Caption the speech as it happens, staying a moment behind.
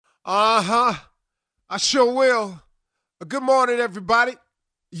Uh-huh. I sure will. Good morning, everybody.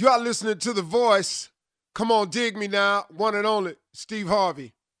 You are listening to The Voice. Come on, dig me now. One and only, Steve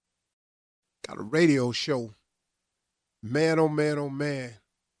Harvey. Got a radio show. Man, oh man, oh man.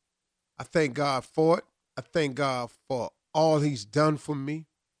 I thank God for it. I thank God for all he's done for me,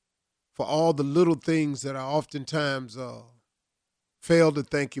 for all the little things that I oftentimes fail to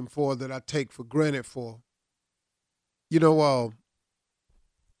thank him for, that I take for granted for. You know,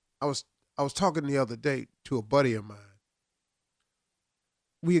 I was talking the other day to a buddy of mine.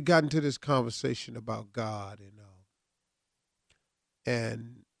 We had gotten to this conversation about God,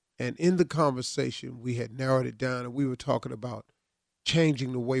 and in the conversation we had narrowed it down, and we were talking about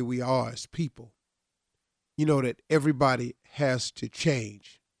changing the way we are as people. You know, that everybody has to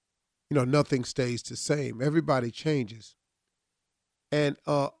change. You know, nothing stays the same. Everybody changes, and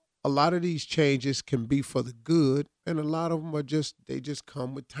a lot of these changes can be for the good, and a lot of them are they just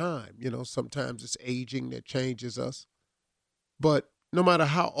come with time. You know, sometimes it's aging that changes us, but no matter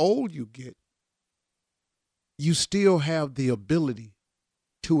how old you get, you still have the ability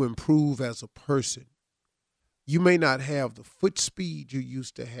to improve as a person. You may not have the foot speed you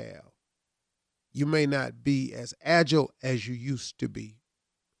used to have. You may not be as agile as you used to be.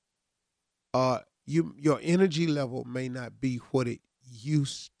 Your energy level may not be what it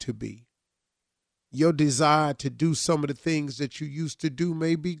used to be. Your desire to do some of the things that you used to do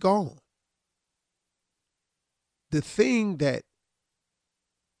may be gone. The thing that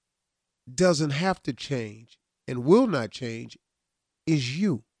doesn't have to change and will not change is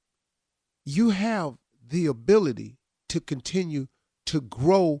you. You have the ability to continue to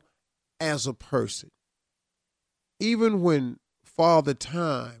grow as a person. Even when Father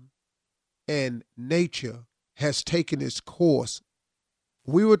Time and nature has taken its course,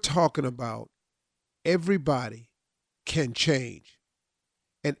 we were talking about everybody can change,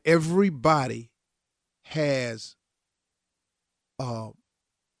 and everybody has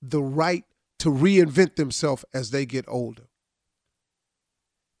the right to reinvent themselves as they get older.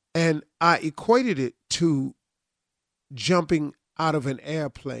 And I equated it to jumping out of an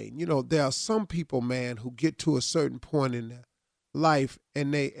airplane. You know, there are some people, man, who get to a certain point in their life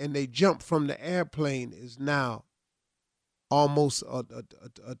and they jump from the airplane is now almost a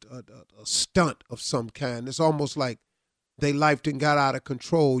stunt of some kind. It's almost like their life done got out of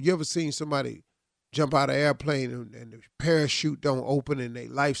control. You ever seen somebody jump out of an airplane and the parachute don't open and they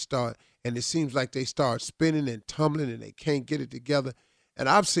life start, and it seems like they start spinning and tumbling and they can't get it together? And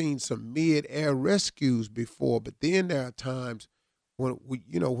I've seen some mid-air rescues before, but then there are times when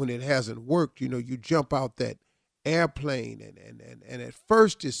when it hasn't worked. You know, you jump out that airplane and at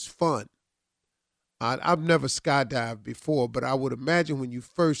first it's fun. I've never skydived before, but I would imagine when you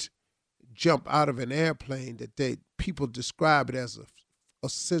first jump out of an airplane that people describe it as a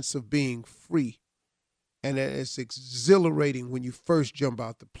sense of being free, and that it's exhilarating when you first jump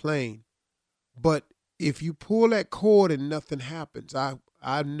out the plane. But if you pull that cord and nothing happens,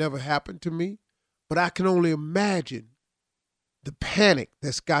 I've never happened to me, but I can only imagine the panic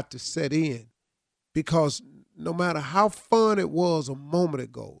that's got to set in, because no matter how fun it was a moment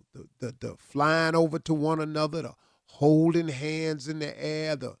ago, the flying over to one another, the holding hands in the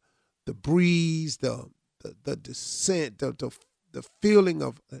air, the breeze, the descent, the feeling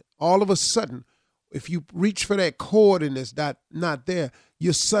of all of a sudden, if you reach for that cord and it's not there,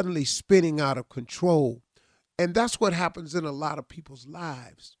 you're suddenly spinning out of control. And that's what happens in a lot of people's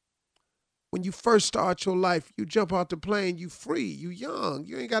lives. When you first start your life, you jump out the plane, you free, you young,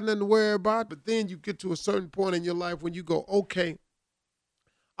 you ain't got nothing to worry about. But then you get to a certain point in your life when you go, okay,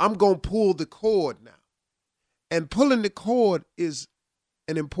 I'm going to pull the cord now. And pulling the cord is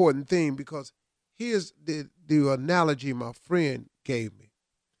an important thing, because here's the analogy my friend gave me.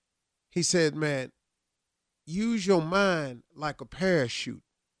 He said, man, use your mind like a parachute.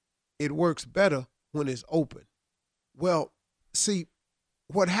 It works better when it's open. Well, see,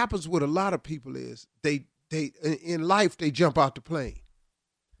 what happens with a lot of people is they in life they jump out the plane,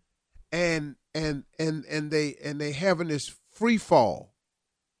 and they having this free fall,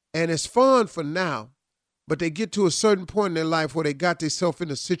 and it's fun for now, but they get to a certain point in their life where they got themselves in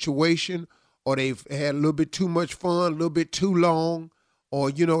a situation, or they've had a little bit too much fun, a little bit too long,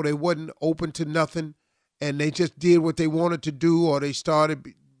 or they wasn't open to nothing, and they just did what they wanted to do, or they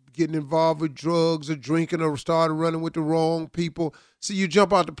started getting involved with drugs or drinking, or started running with the wrong people. See, you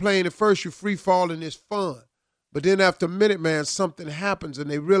jump out the plane, at first you're free falling, it's fun. But then after a minute, man, something happens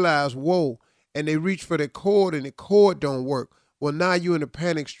and they realize, whoa, and they reach for the cord and the cord don't work. Well, now you're in a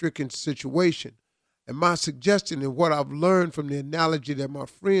panic-stricken situation. And my suggestion and what I've learned from the analogy that my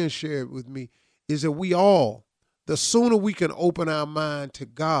friend shared with me is that we all The sooner we can open our mind to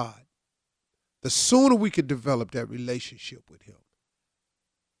God, the sooner we can develop that relationship with him.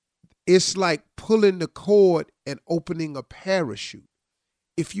 It's like pulling the cord and opening a parachute.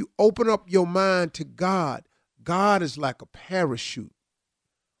 If you open up your mind to God, God is like a parachute.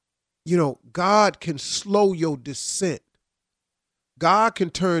 You know, God can slow your descent. God can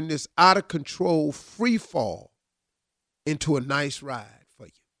turn this out of control free fall into a nice ride for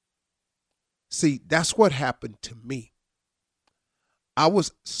you. See, that's what happened to me. I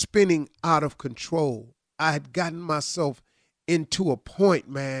was spinning out of control. I had gotten myself into a point,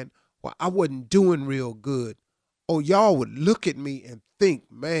 man, where I wasn't doing real good. Oh, y'all would look at me and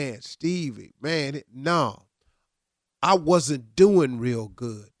think, man, Stevie, man, no, I wasn't doing real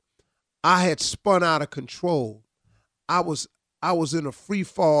good. I had spun out of control. I was in a free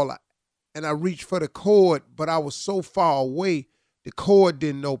fall, and I reached for the cord, but I was so far away, the cord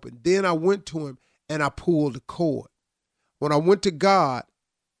didn't open. Then I went to him and I pulled the cord. When I went to God,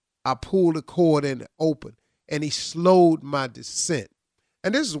 I pulled the cord and it opened, and he slowed my descent.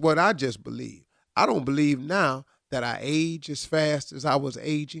 And this is what I just believe. I don't believe now that I age as fast as I was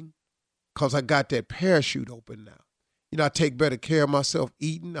aging because I got that parachute open now. You know, I take better care of myself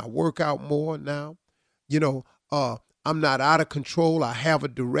eating. I work out more now. You know, I'm not out of control. I have a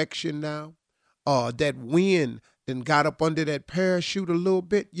direction now. That wind then got up under that parachute a little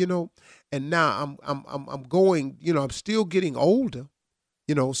bit, you know, and now I'm going, you know, I'm still getting older,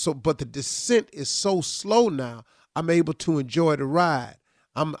 you know, so but the descent is so slow now, I'm able to enjoy the ride.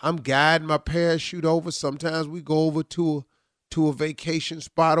 I'm guiding my parachute over. Sometimes we go over to a vacation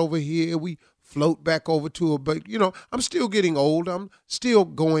spot over here. We float back over to but you know, I'm still getting old. I'm still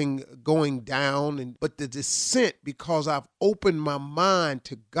going down, but the descent, because I've opened my mind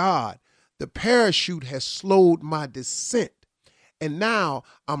to God, the parachute has slowed my descent. And now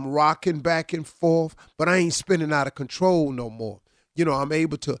I'm rocking back and forth, but I ain't spinning out of control no more. You know, I'm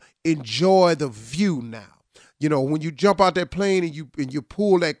able to enjoy the view now. You know, when you jump out that plane and you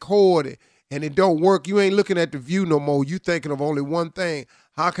pull that cord and it don't work, you ain't looking at the view no more. You thinking of only one thing.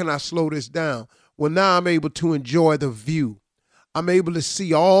 How can I slow this down? Well, now I'm able to enjoy the view. I'm able to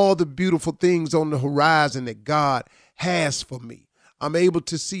see all the beautiful things on the horizon that God has for me. I'm able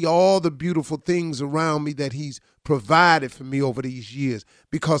to see all the beautiful things around me that he's provided for me over these years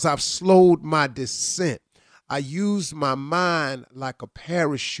because I've slowed my descent. I use my mind like a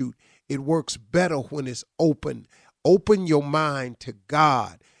parachute. It works better when it's open. Open your mind to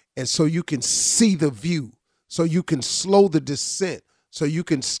God, and so you can see the view, so you can slow the descent, so you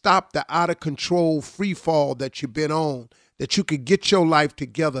can stop the out of control free fall that you've been on, that you can get your life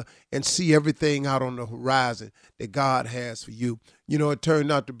together and see everything out on the horizon that God has for you. You know, it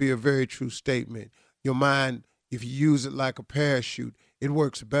turned out to be a very true statement. Your mind, if you use it like a parachute, it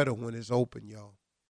works better when it's open, y'all.